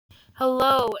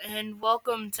Hello, and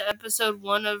welcome to episode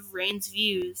 1 of Raine's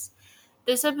Views.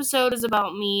 This episode is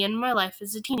about me and my life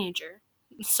as a teenager.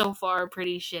 So far,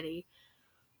 pretty shitty.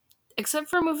 Except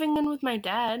for moving in with my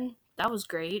dad. That was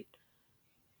great.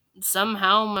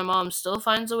 Somehow, my mom still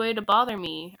finds a way to bother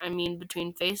me.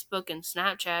 Between Facebook and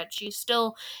Snapchat, she's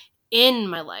still in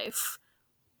my life.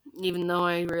 Even though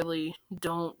I really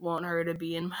don't want her to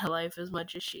be in my life as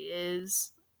much as she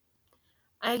is.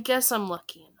 I guess I'm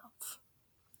lucky enough.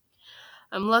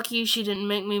 I'm lucky she didn't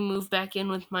make me move back in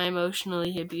with my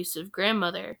emotionally abusive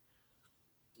grandmother.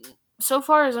 So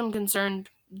far as I'm concerned,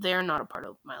 they're not a part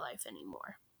of my life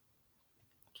anymore.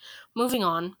 Moving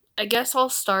on, I guess I'll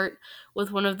start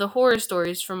with one of the horror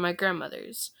stories from my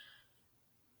grandmother's.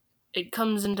 It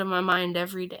comes into my mind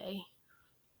every day.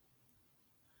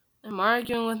 I'm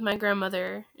arguing with my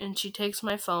grandmother, and she takes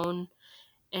my phone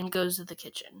and goes to the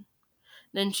kitchen.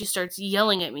 Then she starts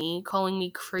yelling at me, calling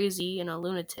me crazy and a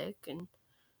lunatic, and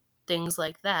things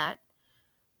like that.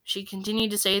 She continued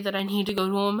to say that I need to go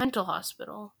to a mental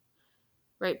hospital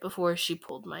right before she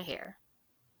pulled my hair.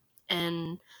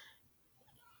 And,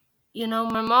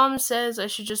 my mom says I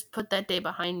should just put that day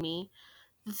behind me.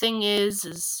 The thing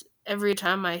is every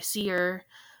time I see her,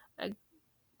 I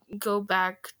go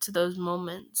back to those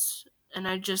moments, and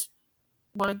I just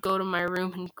want to go to my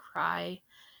room and cry.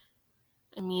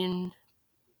 I mean,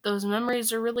 those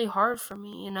memories are really hard for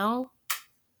me.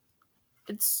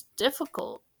 It's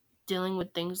difficult dealing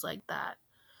with things like that.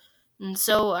 And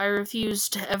so I refuse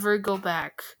to ever go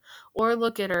back or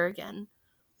look at her again.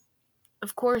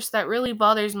 Of course, that really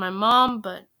bothers my mom,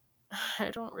 but I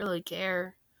don't really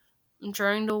care. I'm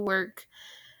trying to work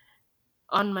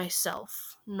on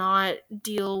myself, not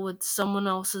deal with someone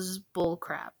else's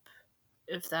bullcrap,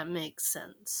 if that makes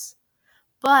sense.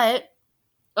 But,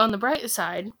 on the bright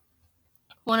side,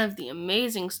 one of the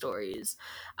amazing stories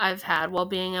I've had while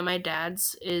being at my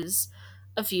dad's is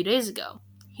a few days ago.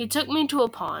 He took me to a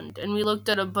pond, and we looked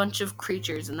at a bunch of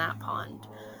creatures in that pond.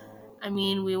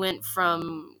 We went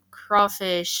from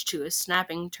crawfish to a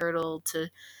snapping turtle to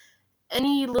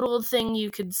any little thing you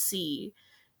could see.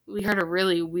 We heard a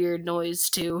really weird noise,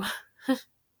 too.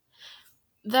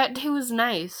 That day was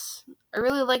nice. I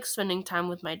really like spending time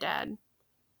with my dad.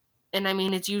 And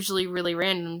it's usually really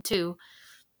random, too.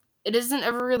 It isn't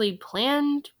ever really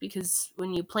planned, because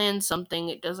when you plan something,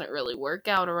 it doesn't really work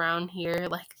out around here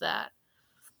like that.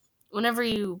 Whenever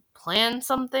you plan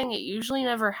something, it usually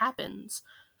never happens.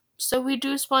 So we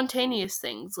do spontaneous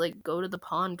things, like go to the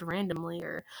pond randomly,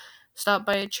 or stop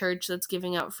by a church that's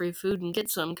giving out free food and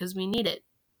get some because we need it.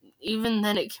 Even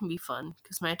then, it can be fun,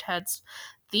 because my dad's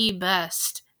the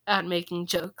best at making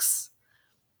jokes.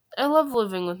 I love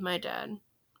living with my dad,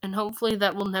 and hopefully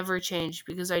that will never change,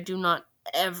 because I do not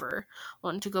ever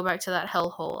want to go back to that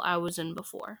hellhole I was in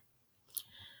before.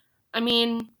 I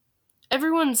mean,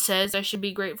 Everyone says I should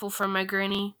be grateful for my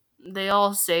granny. They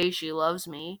all say she loves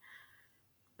me,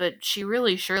 but she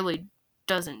really surely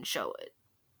doesn't show it.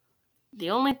 The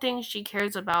only thing she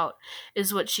cares about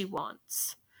is what she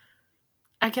wants.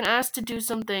 I can ask to do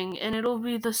something, and it'll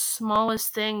be the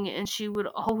smallest thing, and she would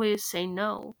always say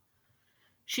no.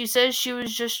 She says she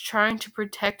was just trying to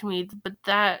protect me, but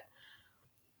that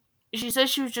She says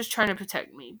she was just trying to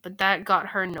protect me, but that got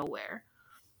her nowhere.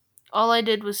 All I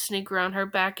did was sneak around her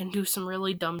back and do some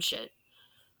really dumb shit.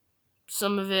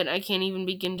 Some of it I can't even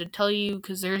begin to tell you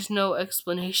because there's no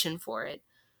explanation for it.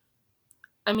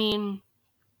 I mean,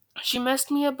 she messed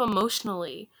me up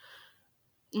emotionally.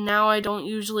 Now I don't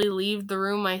usually leave the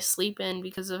room I sleep in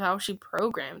because of how she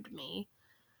programmed me.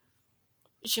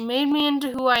 She made me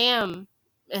into who I am,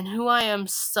 and who I am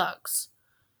sucks.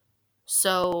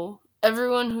 So,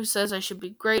 everyone who says I should be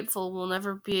grateful will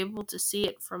never be able to see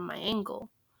it from my angle.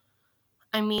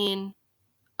 I mean,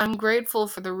 I'm grateful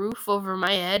for the roof over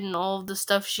my head and all of the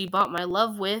stuff she bought my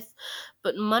love with,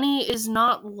 but money is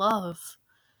not love.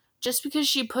 Just because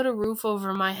she put a roof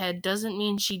over my head doesn't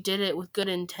mean she did it with good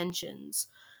intentions.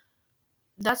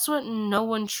 That's what no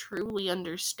one truly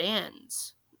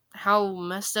understands. How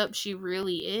messed up she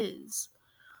really is.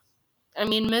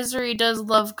 Misery does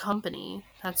love company.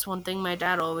 That's one thing my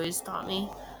dad always taught me.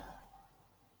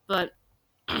 But,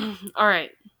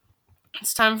 alright.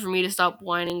 It's time for me to stop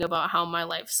whining about how my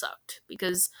life sucked.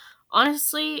 Because,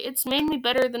 honestly, it's made me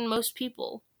better than most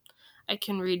people. I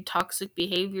can read toxic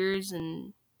behaviors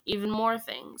and even more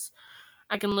things.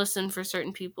 I can listen for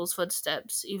certain people's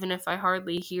footsteps, even if I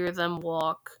hardly hear them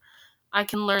walk. I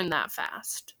can learn that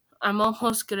fast. I'm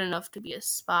almost good enough to be a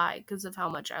spy because of how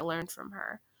much I learned from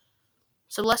her.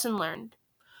 So, lesson learned.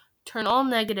 Turn all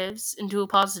negatives into a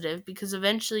positive, because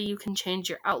eventually you can change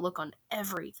your outlook on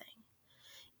everything.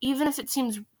 Even if it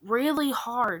seems really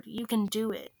hard, you can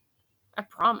do it. I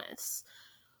promise.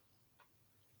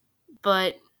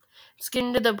 But it's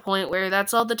getting to the point where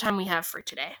that's all the time we have for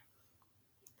today.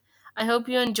 I hope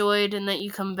you enjoyed and that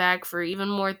you come back for even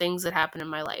more things that happen in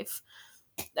my life.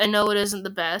 I know it isn't the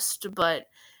best, but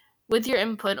with your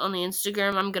input on the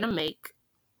Instagram I'm going to make,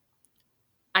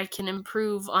 I can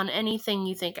improve on anything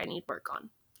you think I need work on.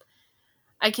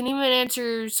 I can even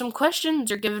answer some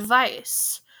questions or give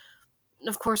advice.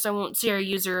 Of course, I won't share a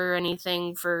user or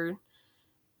anything for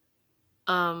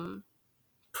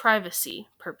privacy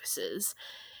purposes.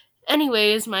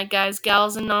 Anyways, my guys,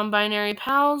 gals, and non binary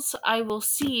pals, I will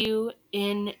see you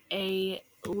in a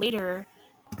later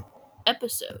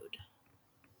episode.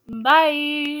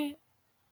 Bye!